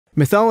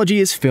Mythology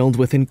is filled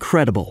with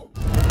incredible,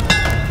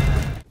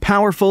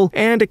 powerful,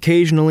 and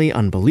occasionally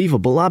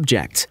unbelievable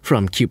objects,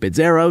 from Cupid's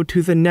arrow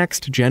to the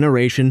next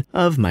generation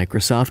of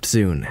Microsoft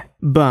Zune.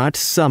 But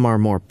some are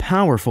more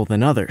powerful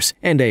than others,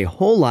 and a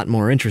whole lot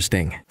more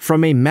interesting.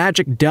 From a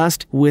magic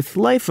dust with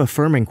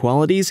life-affirming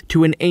qualities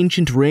to an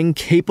ancient ring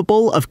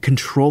capable of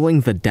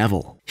controlling the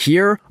devil.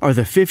 Here are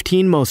the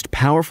 15 most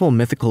powerful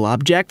mythical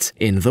objects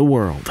in the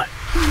world.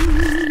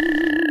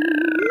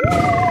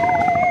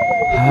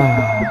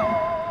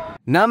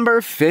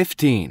 Number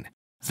 15.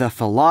 The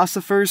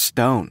Philosopher's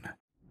Stone.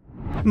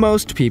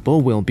 Most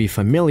people will be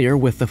familiar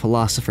with the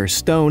Philosopher's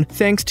Stone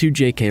thanks to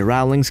J.K.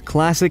 Rowling's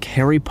classic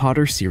Harry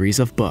Potter series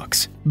of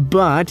books.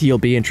 But you'll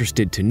be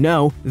interested to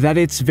know that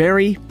it's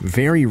very,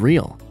 very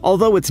real.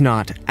 Although it's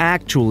not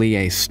actually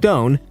a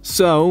stone,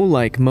 so,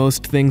 like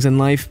most things in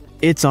life,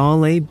 it's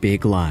all a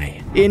big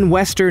lie. In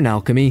Western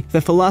alchemy,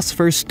 the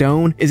Philosopher's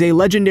Stone is a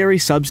legendary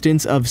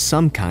substance of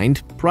some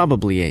kind,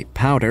 probably a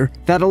powder,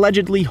 that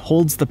allegedly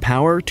holds the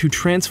power to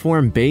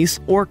transform base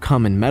or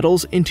common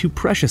metals into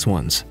precious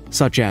ones,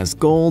 such as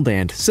gold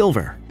and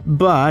silver.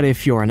 But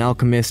if you're an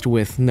alchemist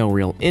with no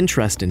real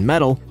interest in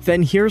metal,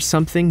 then here's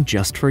something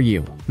just for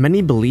you.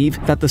 Many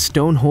believe that the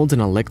stone holds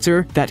an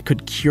elixir that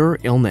could cure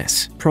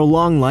illness,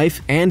 prolong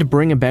life, and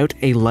bring about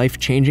a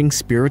life-changing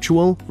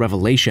spiritual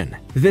revelation.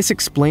 This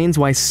explains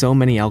why so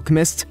many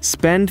alchemists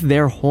spend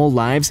their whole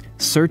lives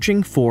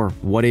searching for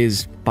what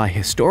is, by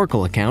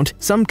historical account,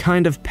 some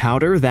kind of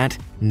powder that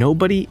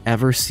nobody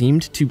ever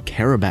seemed to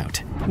care about.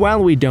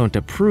 While we don't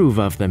approve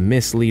of the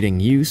misleading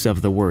use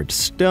of the word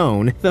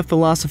stone, the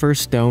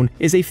Philosopher's Stone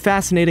is a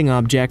fascinating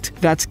object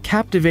that's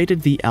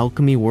captivated the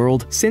alchemy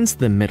world since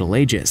the Middle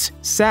Ages.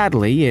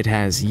 Sadly, it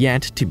has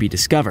yet to be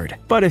discovered.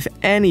 But if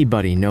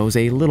anybody knows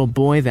a little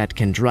boy that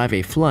can drive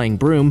a flying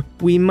broom,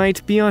 we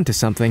might be onto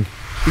something.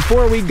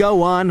 Before we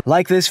go on,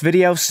 like this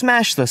video,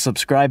 smash the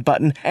subscribe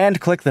button, and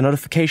click the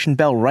notification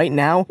bell right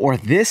now, or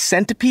this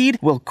centipede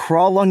will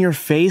crawl on your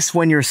face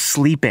when you're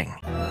sleeping.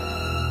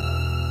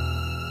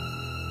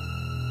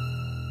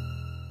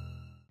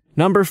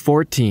 Number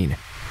 14.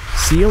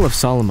 Seal of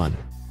Solomon.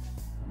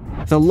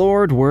 The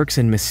Lord works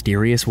in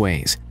mysterious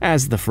ways,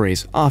 as the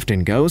phrase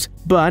often goes,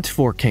 but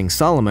for King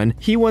Solomon,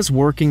 he was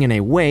working in a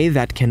way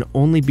that can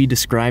only be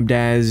described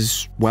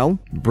as, well,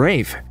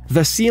 brave.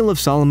 The Seal of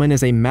Solomon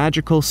is a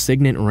magical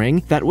signet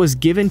ring that was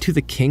given to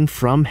the king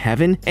from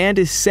heaven and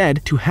is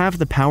said to have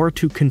the power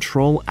to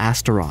control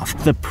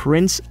Astaroth, the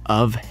prince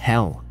of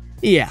hell.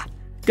 Yeah,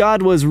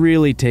 God was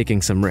really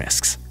taking some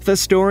risks. The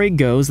story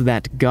goes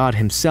that God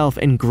himself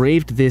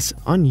engraved this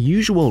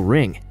unusual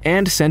ring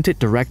and sent it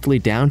directly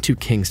down to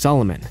King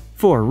Solomon,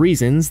 for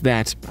reasons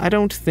that I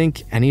don't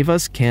think any of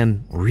us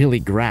can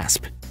really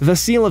grasp. The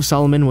Seal of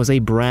Solomon was a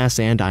brass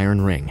and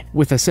iron ring,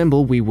 with a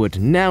symbol we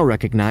would now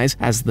recognize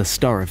as the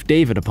Star of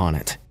David upon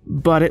it.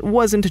 But it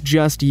wasn't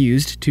just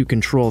used to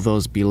control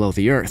those below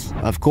the earth.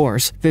 Of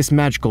course, this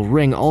magical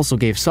ring also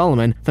gave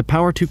Solomon the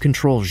power to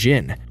control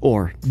jinn,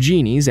 or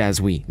genies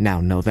as we now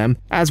know them,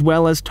 as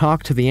well as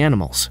talk to the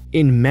animals.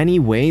 In many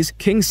ways,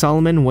 King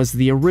Solomon was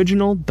the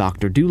original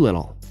Dr.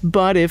 Dolittle.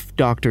 But if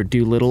Dr.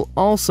 Dolittle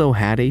also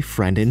had a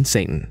friend in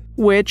Satan,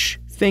 which,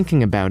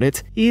 thinking about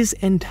it, is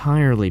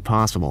entirely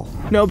possible.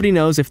 Nobody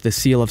knows if the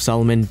Seal of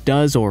Solomon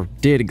does or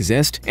did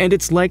exist, and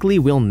it's likely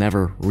we'll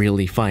never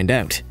really find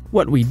out.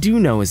 What we do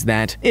know is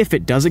that, if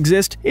it does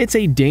exist, it's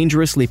a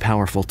dangerously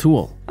powerful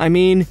tool. I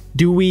mean,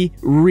 do we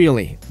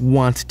really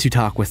want to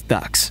talk with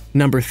ducks?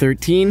 Number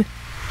 13.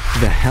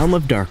 The Helm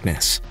of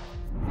Darkness.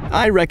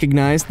 I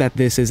recognize that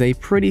this is a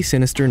pretty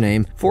sinister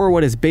name for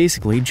what is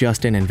basically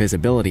just an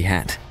invisibility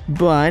hat.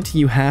 But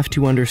you have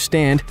to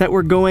understand that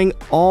we're going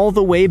all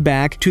the way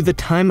back to the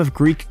time of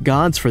Greek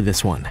gods for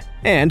this one.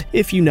 And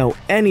if you know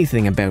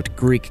anything about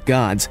Greek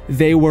gods,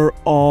 they were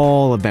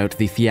all about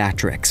the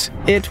theatrics.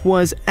 It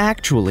was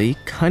actually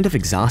kind of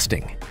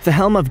exhausting. The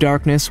Helm of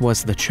Darkness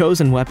was the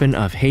chosen weapon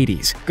of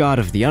Hades, god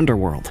of the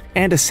underworld,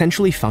 and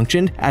essentially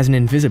functioned as an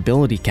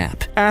invisibility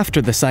cap.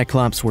 After the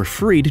Cyclops were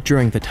freed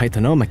during the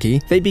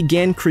Titanomachy, they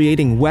began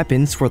creating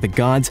weapons for the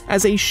gods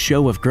as a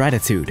show of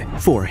gratitude.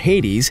 For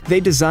Hades,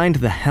 they designed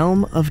the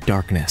Helm of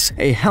Darkness,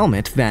 a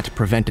helmet that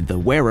prevented the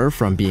wearer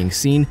from being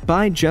seen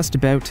by just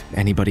about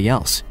anybody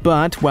else.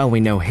 But while we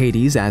know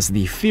Hades as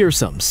the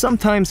fearsome,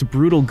 sometimes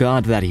brutal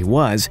god that he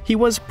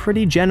was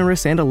pretty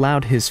generous and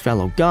allowed his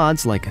fellow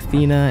gods like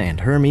Athena and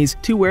Hermes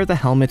to wear the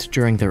helmet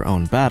during their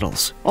own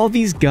battles. All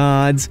these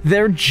gods,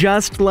 they're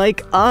just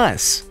like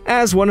us.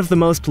 As one of the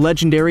most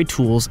legendary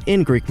tools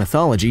in Greek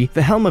mythology,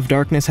 the Helm of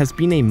Darkness has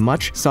been a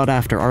much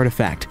sought-after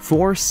artifact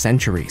for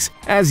centuries.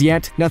 As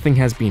yet, nothing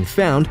has been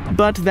found,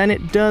 but then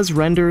it does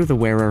render the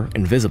wearer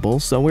invisible,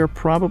 so we're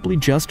probably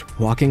just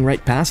walking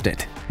right past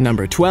it.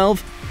 Number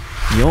 12.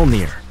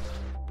 Mjolnir.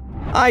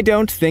 I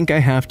don't think I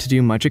have to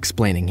do much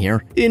explaining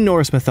here. In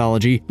Norse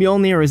mythology,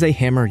 Mjolnir is a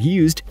hammer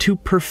used to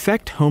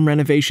perfect home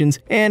renovations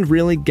and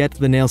really get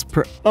the nails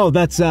Oh,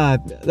 that's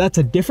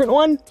a different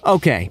one?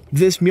 Okay,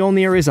 this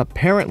Mjolnir is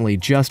apparently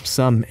just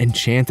some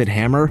enchanted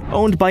hammer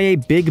owned by a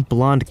big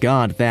blonde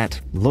god that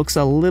looks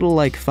a little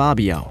like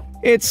Fabio.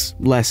 It's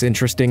less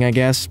interesting, I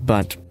guess,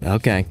 but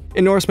okay.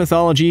 In Norse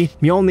mythology,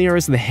 Mjolnir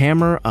is the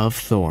hammer of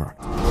Thor,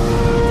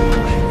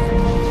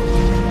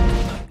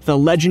 the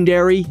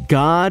legendary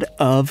god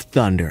of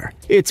thunder.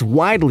 It's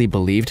widely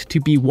believed to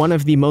be one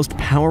of the most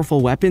powerful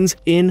weapons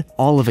in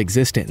all of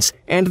existence,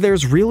 and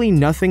there's really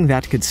nothing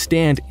that could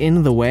stand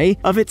in the way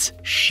of its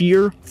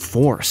sheer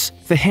force.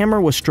 The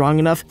hammer was strong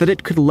enough that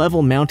it could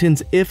level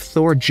mountains if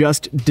Thor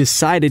just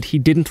decided he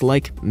didn't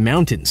like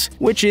mountains,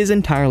 which is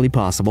entirely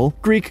possible.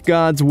 Greek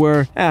gods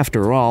were,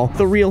 after all,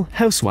 the real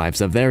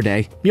housewives of their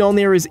day.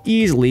 Mjolnir is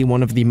easily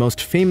one of the most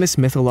famous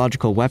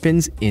mythological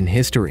weapons in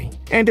history,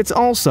 and it's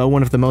also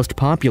one of the most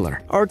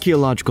popular.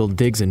 Archaeological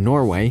digs in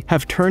Norway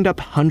have turned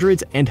up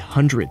hundreds and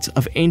hundreds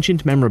of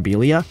ancient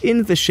memorabilia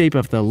in the shape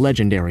of the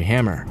legendary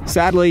hammer.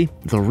 Sadly,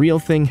 the real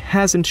thing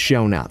hasn't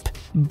shown up.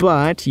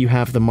 But you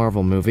have the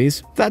Marvel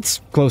movies.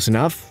 That's close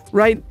enough,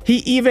 right? He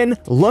even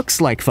looks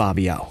like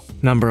Fabio.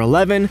 Number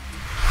 11.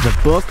 The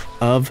Book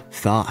of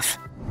Thoth.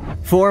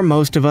 For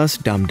most of us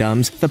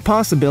dum-dums, the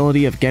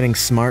possibility of getting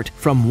smart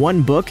from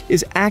one book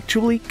is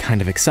actually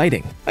kind of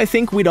exciting. I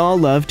think we'd all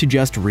love to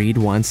just read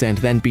once and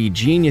then be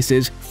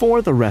geniuses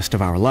for the rest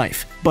of our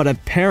life. But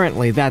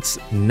apparently that's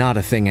not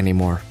a thing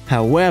anymore.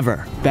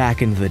 However,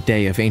 back in the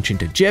day of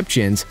ancient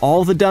Egyptians,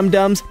 all the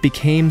dum-dums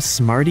became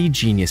smarty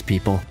genius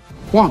people.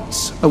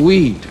 Once a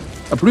weed,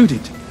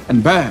 uprooted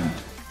and burned.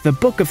 The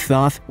Book of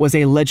Thoth was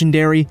a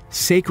legendary,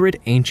 sacred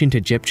ancient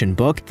Egyptian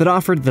book that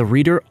offered the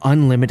reader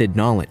unlimited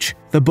knowledge.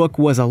 The book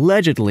was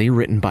allegedly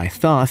written by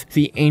Thoth,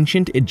 the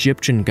ancient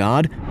Egyptian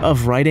god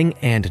of writing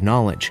and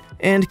knowledge,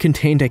 and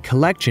contained a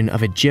collection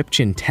of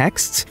Egyptian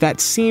texts that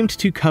seemed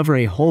to cover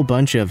a whole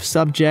bunch of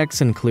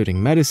subjects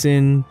including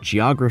medicine,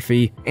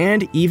 geography,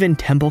 and even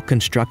temple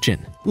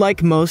construction.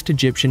 Like most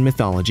Egyptian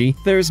mythology,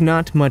 there's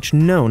not much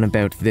known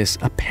about this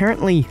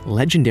apparently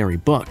legendary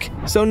book,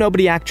 so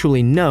nobody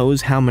actually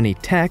knows how many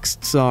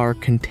texts are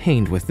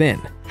contained within.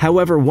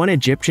 However, one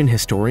Egyptian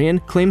historian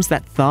claims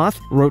that Thoth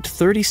wrote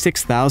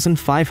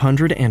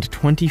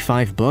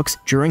 36,525 books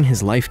during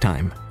his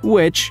lifetime,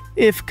 which,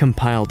 if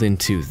compiled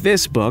into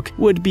this book,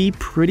 would be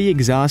pretty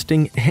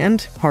exhausting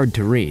and hard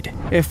to read.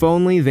 If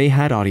only they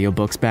had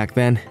audiobooks back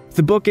then.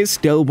 The book is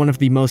still one of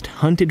the most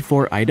hunted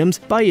for items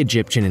by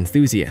Egyptian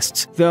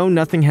enthusiasts, though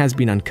nothing has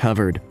been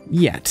uncovered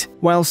yet.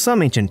 While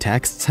some ancient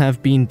texts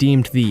have been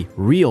deemed the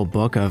real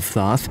Book of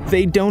Thoth,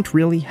 they don't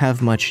really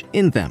have much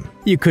in them.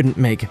 You couldn't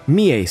make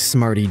me a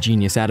smarty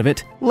genius out of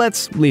it.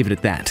 Let's leave it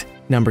at that.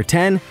 Number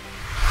 10.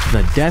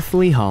 The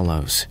Deathly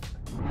Hallows.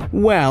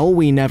 Well,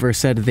 we never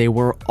said they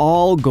were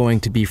all going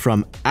to be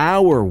from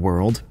our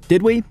world,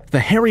 did we?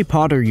 The Harry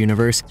Potter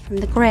universe from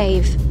the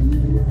grave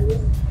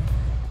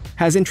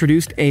has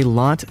introduced a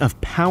lot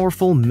of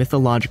powerful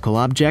mythological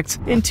objects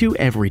into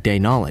everyday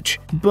knowledge.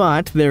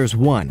 But there's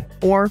one,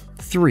 or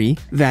three,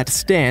 that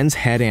stands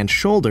head and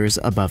shoulders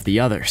above the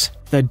others.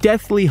 The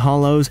Deathly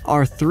Hallows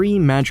are three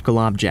magical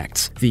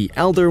objects: the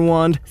Elder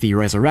Wand, the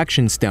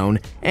Resurrection Stone,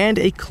 and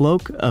a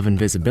Cloak of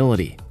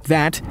Invisibility,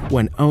 that,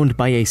 when owned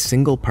by a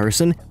single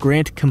person,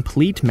 grant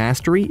complete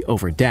mastery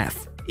over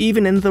death.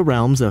 Even in the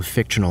realms of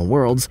fictional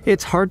worlds,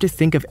 it's hard to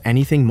think of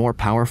anything more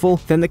powerful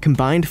than the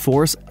combined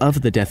force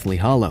of the Deathly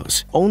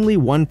Hallows. Only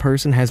one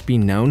person has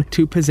been known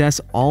to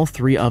possess all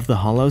three of the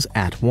Hallows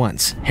at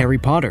once: Harry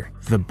Potter,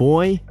 the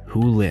boy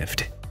who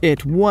lived.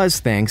 It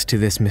was thanks to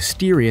this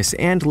mysterious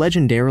and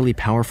legendarily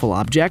powerful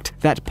object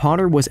that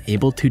Potter was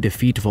able to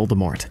defeat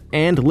Voldemort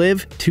and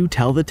live to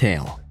tell the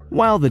tale.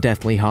 While the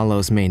Deathly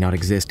Hallows may not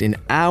exist in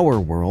our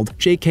world,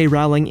 J.K.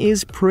 Rowling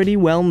is pretty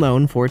well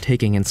known for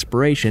taking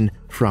inspiration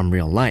from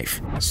real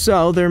life.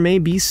 So there may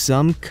be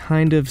some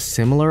kind of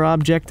similar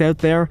object out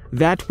there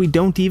that we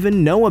don't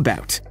even know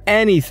about.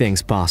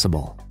 Anything's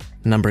possible.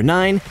 Number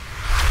 9.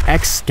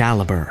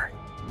 Excalibur.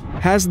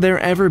 Has there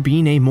ever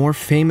been a more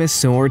famous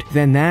sword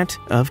than that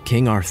of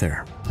King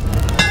Arthur?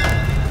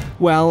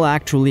 Well,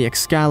 actually,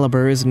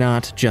 Excalibur is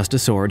not just a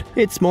sword.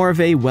 It's more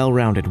of a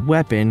well-rounded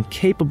weapon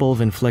capable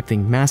of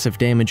inflicting massive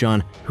damage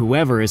on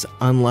whoever is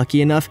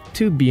unlucky enough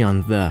to be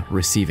on the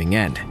receiving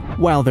end.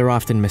 While they're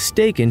often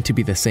mistaken to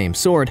be the same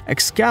sword,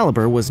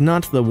 Excalibur was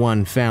not the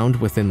one found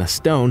within the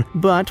stone,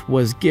 but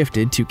was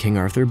gifted to King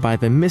Arthur by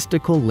the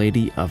mystical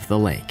Lady of the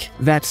Lake.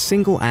 That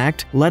single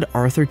act led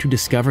Arthur to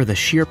discover the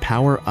sheer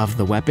power of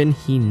the weapon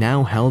he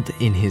now held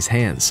in his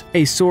hands.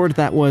 A sword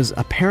that was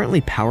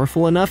apparently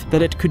powerful enough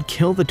that it could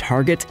kill the target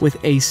with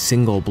a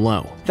single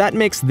blow. That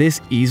makes this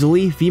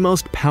easily the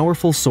most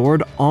powerful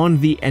sword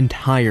on the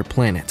entire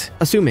planet,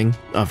 assuming,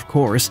 of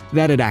course,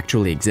 that it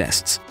actually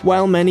exists.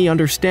 While many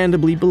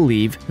understandably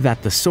believe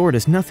that the sword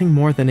is nothing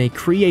more than a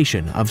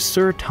creation of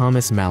Sir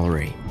Thomas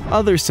Malory,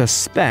 others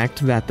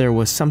suspect that there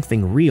was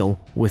something real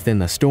within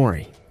the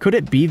story. Could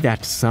it be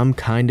that some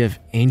kind of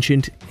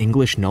ancient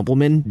English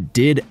nobleman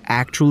did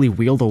actually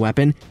wield a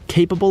weapon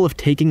capable of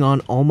taking on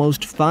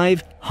almost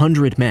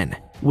 500 men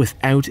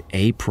without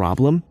a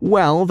problem?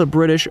 Well, the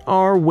British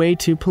are way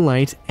too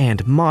polite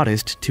and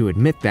modest to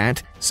admit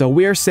that, so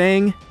we're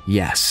saying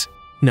yes.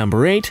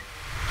 Number 8.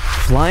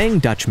 Flying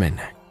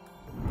Dutchman.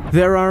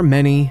 There are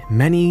many,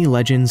 many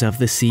legends of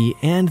the sea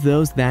and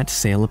those that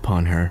sail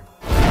upon her.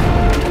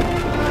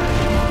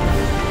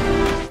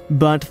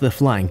 But the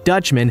Flying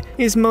Dutchman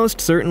is most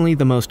certainly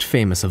the most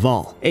famous of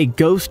all, a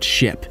ghost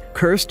ship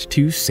cursed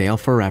to sail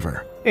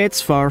forever.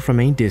 It's far from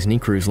a Disney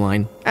cruise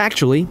line.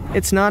 Actually,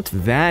 it's not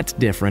that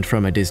different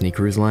from a Disney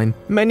cruise line.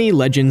 Many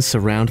legends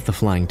surround the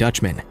Flying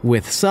Dutchman,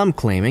 with some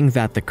claiming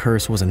that the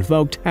curse was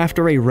invoked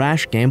after a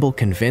rash gamble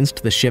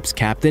convinced the ship's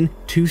captain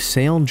to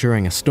sail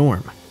during a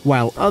storm,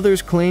 while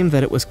others claim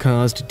that it was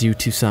caused due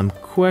to some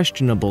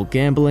questionable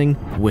gambling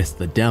with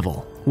the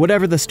devil.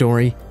 Whatever the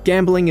story,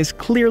 gambling is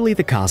clearly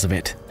the cause of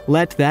it.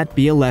 Let that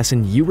be a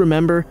lesson you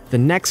remember the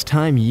next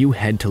time you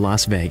head to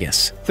Las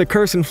Vegas. The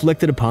curse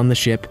inflicted upon the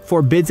ship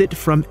forbids it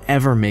from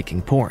ever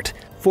making port,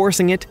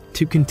 forcing it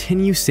to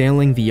continue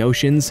sailing the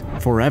oceans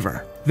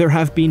forever. There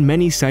have been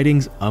many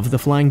sightings of the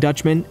Flying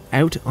Dutchman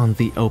out on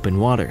the open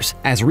waters,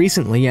 as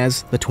recently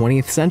as the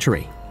 20th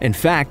century. In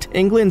fact,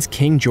 England's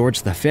King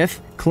George V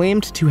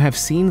claimed to have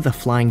seen the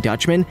Flying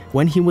Dutchman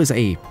when he was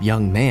a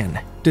young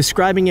man,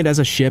 describing it as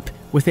a ship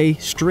with a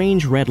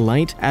strange red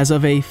light as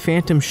of a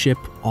phantom ship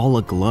all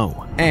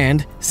aglow.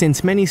 And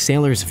since many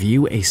sailors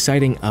view a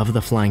sighting of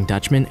the Flying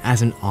Dutchman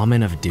as an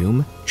omen of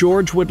doom,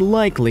 George would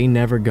likely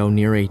never go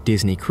near a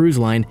Disney cruise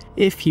line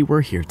if he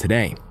were here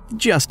today,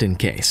 just in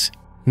case.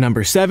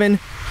 Number 7.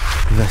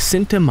 The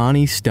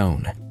Sintamani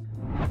Stone.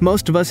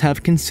 Most of us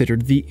have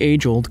considered the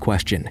age-old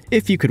question.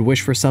 If you could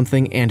wish for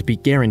something and be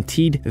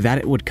guaranteed that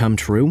it would come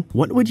true,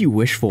 what would you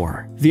wish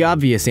for? The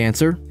obvious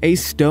answer, a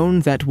stone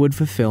that would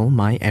fulfill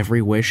my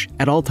every wish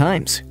at all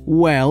times.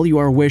 Well,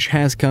 your wish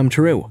has come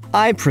true.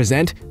 I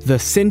present the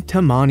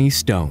Sintamani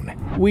Stone.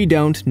 We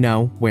don't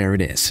know where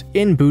it is.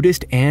 In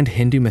Buddhist and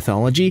Hindu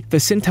mythology, the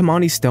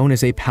Sintamani Stone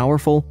is a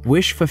powerful,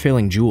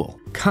 wish-fulfilling jewel,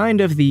 kind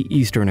of the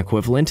Eastern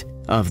equivalent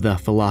of the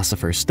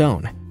Philosopher's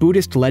Stone.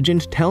 Buddhist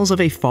legend tells of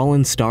a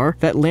fallen star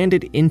that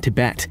landed in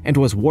Tibet and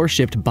was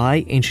worshipped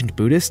by ancient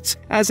Buddhists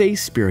as a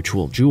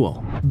spiritual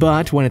jewel.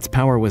 But when its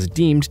power was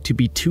deemed to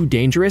be too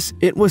dangerous,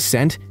 it was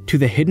sent to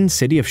the hidden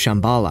city of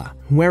Shambhala,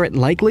 where it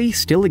likely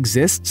still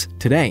exists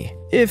today,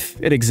 if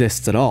it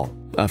exists at all,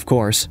 of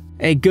course.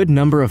 A good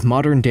number of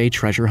modern-day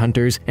treasure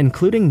hunters,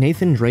 including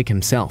Nathan Drake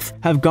himself,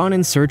 have gone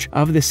in search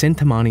of the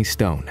Sintamani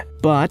Stone.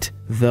 But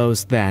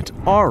those that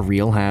are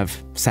real have,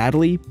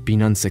 sadly,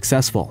 been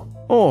unsuccessful.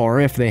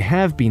 Or if they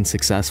have been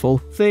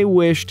successful, they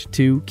wished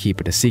to keep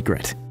it a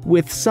secret.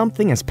 With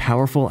something as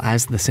powerful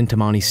as the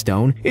Sintamani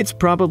Stone, it's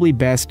probably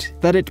best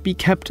that it be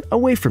kept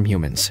away from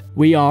humans.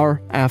 We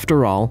are,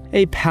 after all,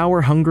 a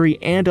power-hungry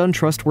and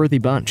untrustworthy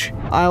bunch.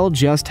 I'll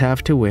just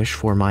have to wish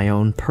for my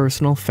own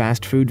personal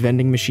fast food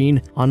vending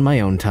machine on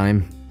my own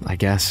time, I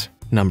guess.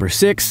 Number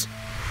 6.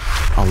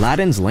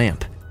 Aladdin's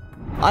Lamp.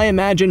 I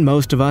imagine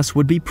most of us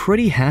would be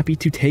pretty happy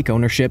to take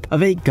ownership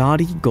of a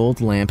gaudy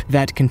gold lamp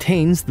that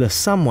contains the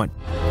somewhat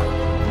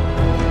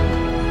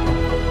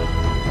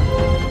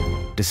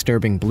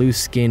disturbing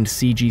blue-skinned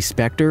CG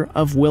specter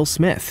of Will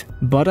Smith.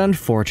 But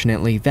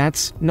unfortunately,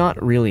 that's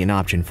not really an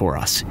option for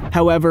us.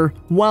 However,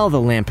 while the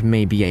lamp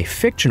may be a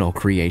fictional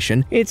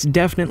creation, it's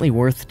definitely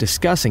worth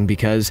discussing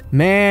because,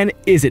 man,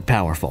 is it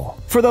powerful.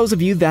 For those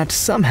of you that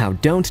somehow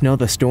don't know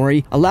the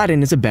story,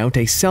 Aladdin is about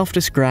a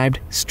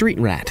self-described street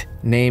rat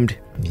named,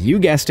 you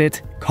guessed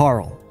it,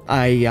 Carl.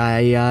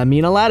 I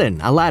mean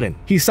Aladdin.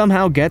 He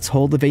somehow gets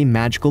hold of a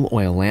magical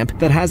oil lamp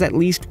that has at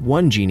least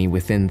one genie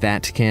within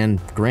that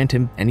can grant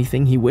him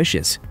anything he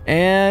wishes.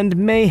 And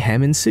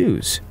mayhem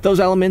ensues.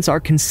 Those elements are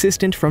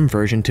consistent from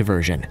version to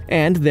version,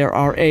 and there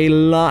are a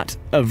lot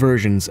of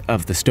versions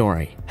of the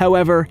story.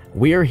 However,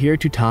 we're here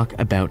to talk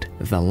about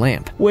the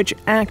lamp, which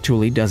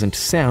actually doesn't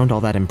sound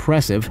all that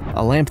impressive.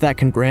 A lamp that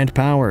can grant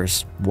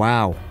powers.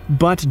 Wow.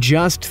 But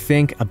just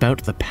think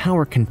about the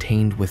power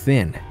contained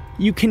within.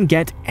 You can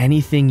get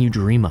anything you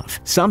dream of.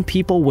 Some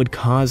people would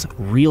cause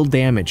real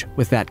damage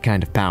with that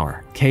kind of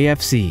power.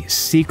 KFC's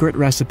secret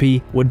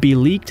recipe would be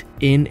leaked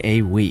in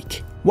a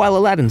week. While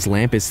Aladdin's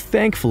lamp is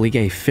thankfully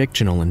a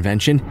fictional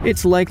invention,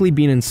 it's likely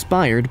been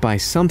inspired by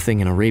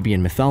something in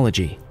Arabian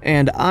mythology.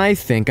 And I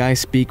think I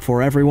speak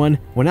for everyone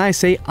when I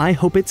say I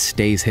hope it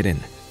stays hidden,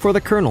 for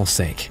the Colonel's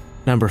sake.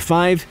 Number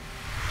 5.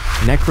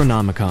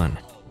 Necronomicon.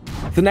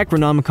 The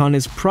Necronomicon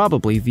is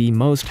probably the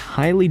most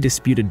highly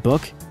disputed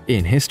book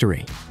in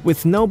history,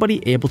 with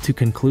nobody able to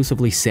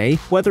conclusively say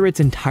whether it's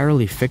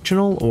entirely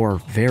fictional or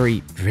very,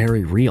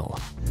 very real.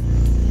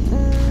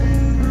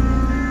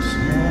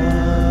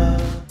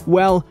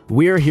 Well,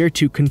 we're here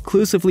to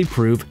conclusively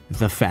prove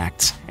the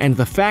facts, and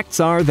the facts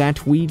are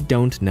that we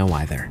don't know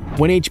either.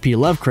 When H.P.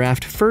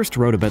 Lovecraft first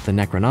wrote about the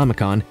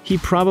Necronomicon, he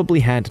probably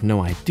had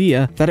no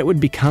idea that it would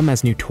become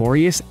as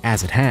notorious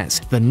as it has.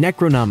 The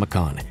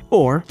Necronomicon,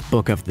 or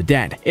Book of the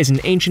Dead, is an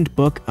ancient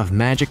book of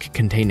magic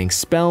containing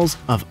spells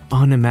of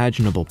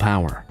unimaginable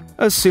power.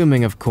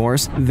 Assuming, of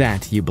course,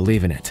 that you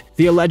believe in it.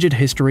 The alleged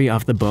history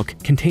of the book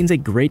contains a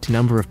great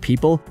number of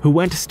people who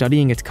went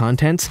studying its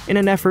contents in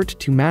an effort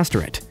to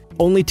master it,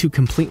 only to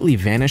completely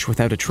vanish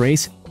without a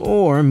trace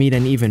or meet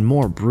an even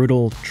more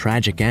brutal,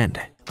 tragic end.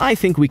 I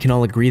think we can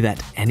all agree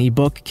that any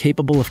book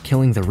capable of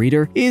killing the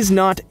reader is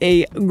not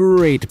a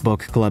great book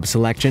club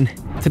selection.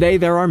 Today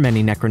there are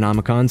many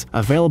Necronomicons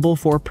available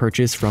for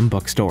purchase from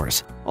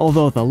bookstores.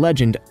 Although the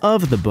legend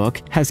of the book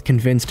has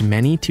convinced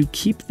many to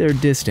keep their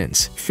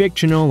distance,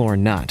 fictional or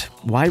not,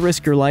 why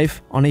risk your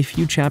life on a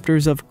few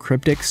chapters of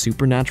cryptic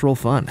supernatural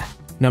fun?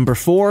 Number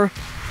 4.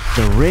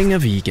 The Ring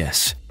of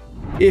Aegis.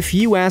 If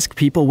you ask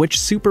people which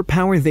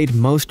superpower they'd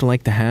most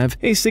like to have,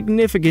 a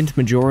significant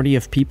majority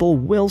of people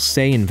will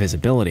say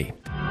invisibility.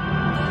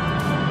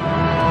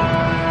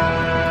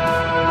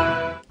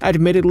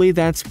 Admittedly,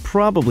 that's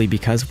probably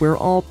because we're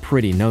all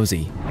pretty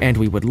nosy, and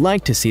we would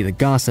like to see the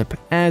gossip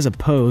as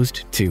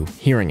opposed to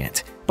hearing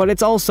it. But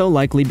it's also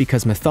likely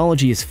because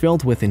mythology is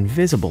filled with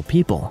invisible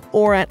people,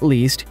 or at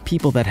least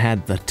people that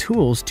had the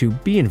tools to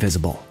be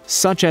invisible,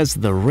 such as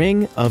the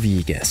Ring of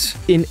Aegis.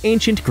 In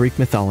ancient Greek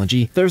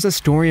mythology, there's a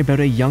story about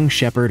a young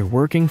shepherd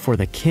working for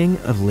the king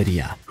of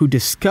Lydia, who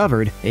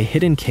discovered a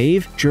hidden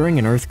cave during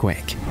an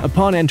earthquake.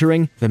 Upon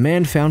entering, the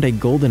man found a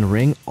golden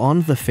ring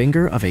on the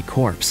finger of a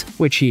corpse,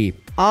 which he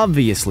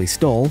obviously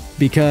stole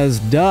because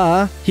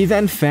duh. He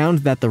then found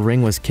that the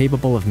ring was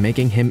capable of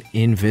making him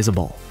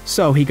invisible.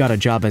 So he got a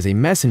job as a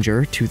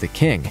messenger to the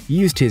king,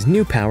 used his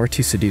new power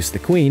to seduce the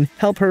queen,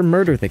 help her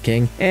murder the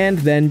king, and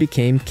then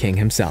became king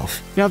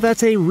himself. Now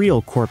that's a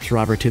real corpse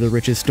robber to the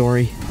riches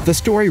story. The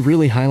story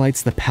really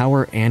highlights the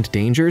power and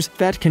dangers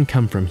that can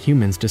come from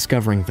humans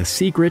discovering the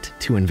secret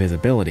to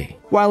invisibility.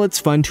 While it's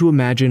fun to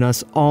imagine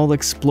us all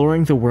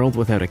exploring the world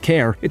without a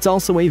care, it's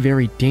also a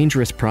very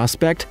dangerous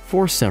prospect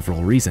for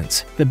several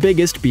reasons. The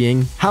biggest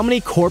being, how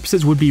many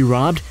corpses would be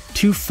robbed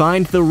to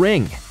find the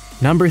ring?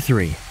 Number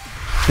 3.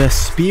 The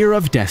Spear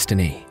of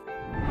Destiny.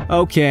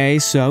 Okay,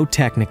 so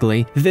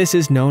technically, this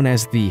is known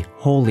as the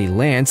Holy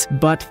Lance,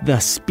 but the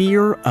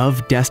Spear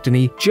of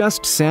Destiny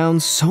just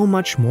sounds so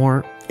much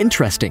more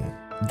interesting,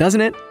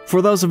 doesn't it?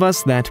 For those of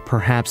us that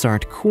perhaps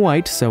aren't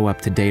quite so up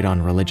to date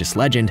on religious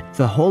legend,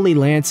 the Holy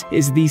Lance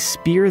is the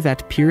spear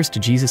that pierced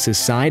Jesus'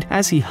 side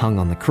as he hung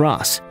on the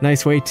cross.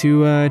 Nice way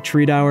to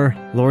treat our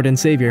Lord and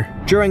Savior.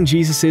 During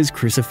Jesus'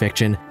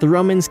 crucifixion, the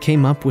Romans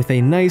came up with a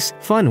nice,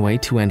 fun way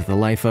to end the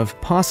life of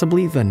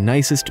possibly the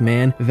nicest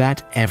man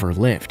that ever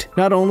lived.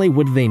 Not only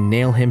would they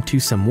nail him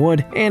to some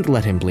wood and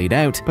let him bleed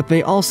out, but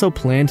they also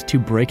planned to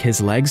break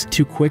his legs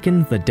to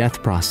quicken the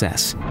death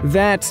process.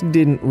 That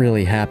didn't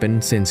really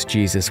happen since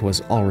Jesus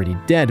was already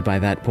dead by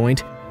that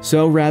point.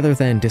 So rather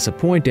than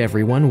disappoint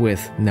everyone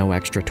with no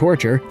extra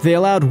torture, they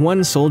allowed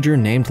one soldier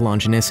named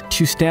Longinus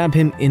to stab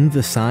him in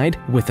the side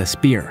with a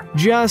spear,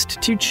 just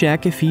to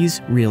check if he's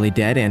really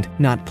dead and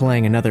not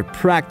playing another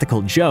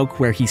practical joke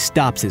where he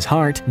stops his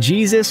heart.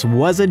 Jesus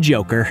was a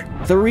joker.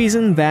 The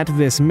reason that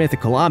this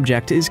mythical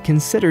object is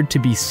considered to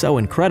be so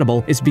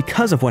incredible is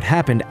because of what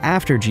happened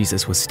after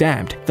Jesus was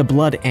stabbed. The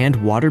blood and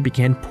water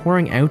began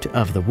pouring out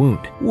of the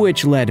wound,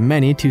 which led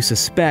many to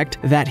suspect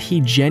that he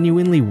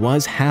genuinely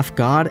was half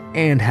god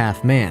and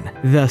half man.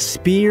 The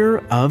Spear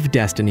of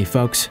Destiny,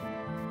 folks.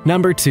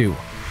 Number 2.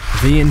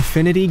 The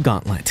Infinity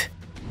Gauntlet.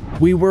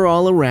 We were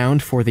all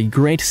around for the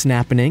great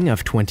snapping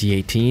of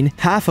 2018.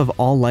 Half of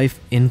all life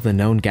in the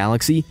known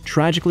galaxy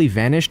tragically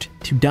vanished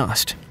to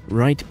dust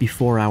right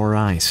before our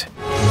eyes.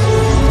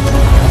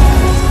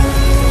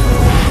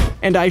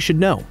 And I should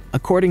know,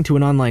 according to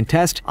an online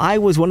test, I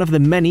was one of the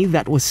many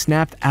that was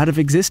snapped out of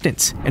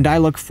existence, and I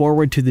look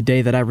forward to the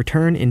day that I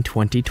return in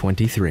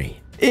 2023.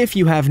 If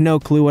you have no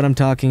clue what I'm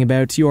talking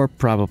about, you're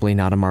probably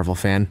not a Marvel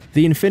fan.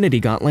 The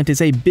Infinity Gauntlet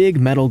is a big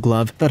metal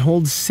glove that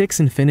holds 6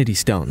 Infinity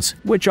Stones,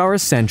 which are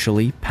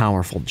essentially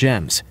powerful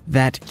gems,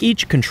 that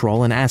each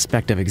control an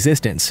aspect of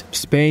existence: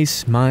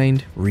 space,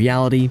 mind,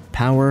 reality,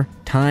 power,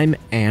 time,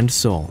 and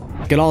soul.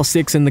 Get all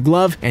 6 in the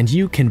glove, and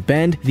you can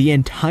bend the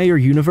entire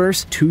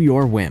universe to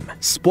your whim.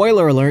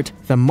 Spoiler alert,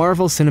 the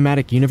Marvel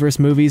Cinematic Universe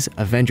movies,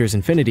 Avengers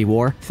Infinity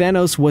War,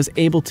 Thanos was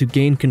able to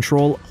gain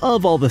control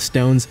of all the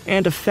stones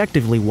and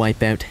effectively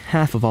wipe out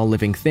half of all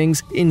living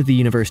things in the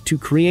universe to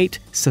create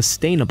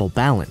sustainable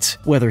balance.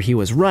 Whether he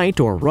was right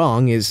or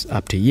wrong is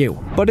up to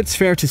you. But it's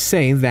fair to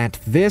say that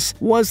this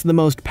was the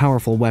most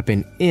powerful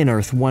weapon in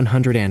Earth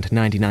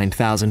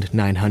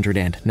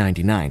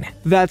 199,999.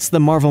 That's the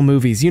Marvel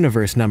Movies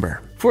universe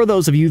number. For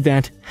those of you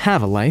that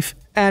have a life,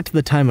 at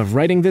the time of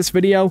writing this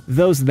video,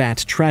 those that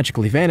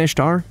tragically vanished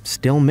are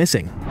still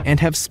missing and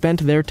have spent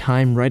their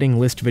time writing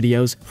list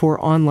videos for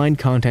online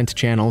content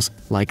channels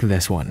like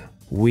this one.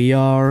 We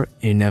are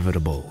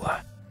inevitable.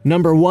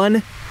 Number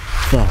 1.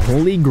 The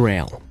Holy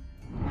Grail.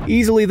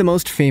 Easily the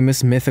most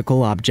famous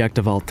mythical object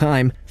of all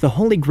time, the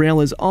Holy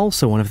Grail is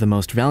also one of the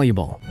most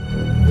valuable.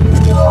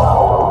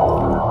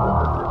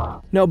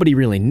 Nobody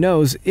really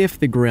knows if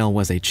the Grail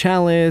was a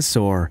chalice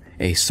or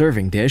a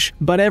serving dish,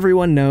 but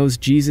everyone knows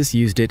Jesus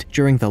used it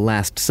during the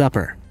Last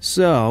Supper.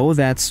 So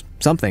that's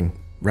something,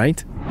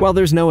 right? While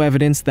there's no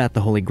evidence that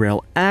the Holy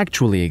Grail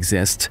actually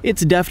exists,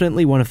 it's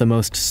definitely one of the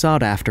most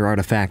sought-after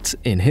artifacts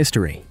in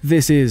history.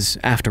 This is,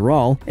 after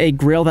all, a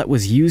Grail that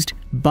was used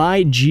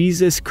by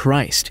Jesus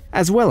Christ,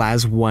 as well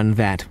as one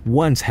that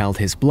once held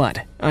his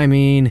blood. I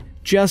mean,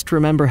 Just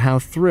remember how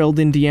thrilled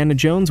Indiana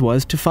Jones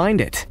was to find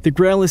it. The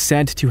Grail is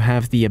said to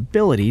have the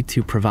ability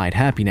to provide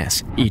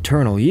happiness,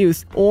 eternal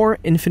youth, or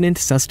infinite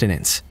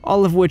sustenance,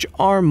 all of which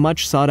are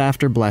much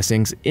sought-after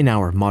blessings in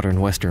our modern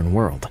Western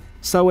world.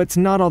 So it's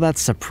not all that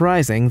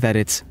surprising that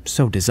it's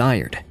so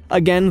desired.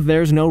 Again,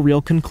 there's no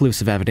real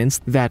conclusive evidence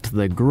that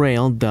the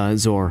Grail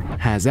does or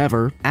has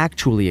ever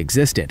actually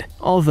existed,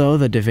 although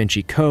the Da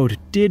Vinci Code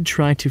did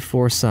try to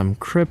force some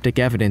cryptic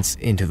evidence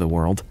into the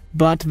world,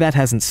 but that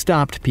hasn't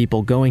stopped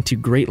people going to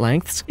great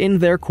lengths in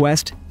their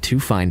quest to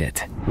find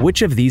it.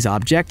 Which of these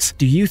objects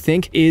do you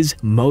think is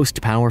most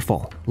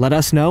powerful? Let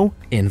us know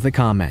in the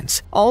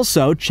comments.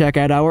 Also, check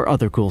out our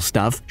other cool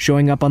stuff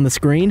showing up on the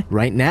screen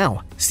right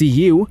now. See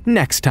you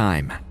next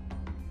time!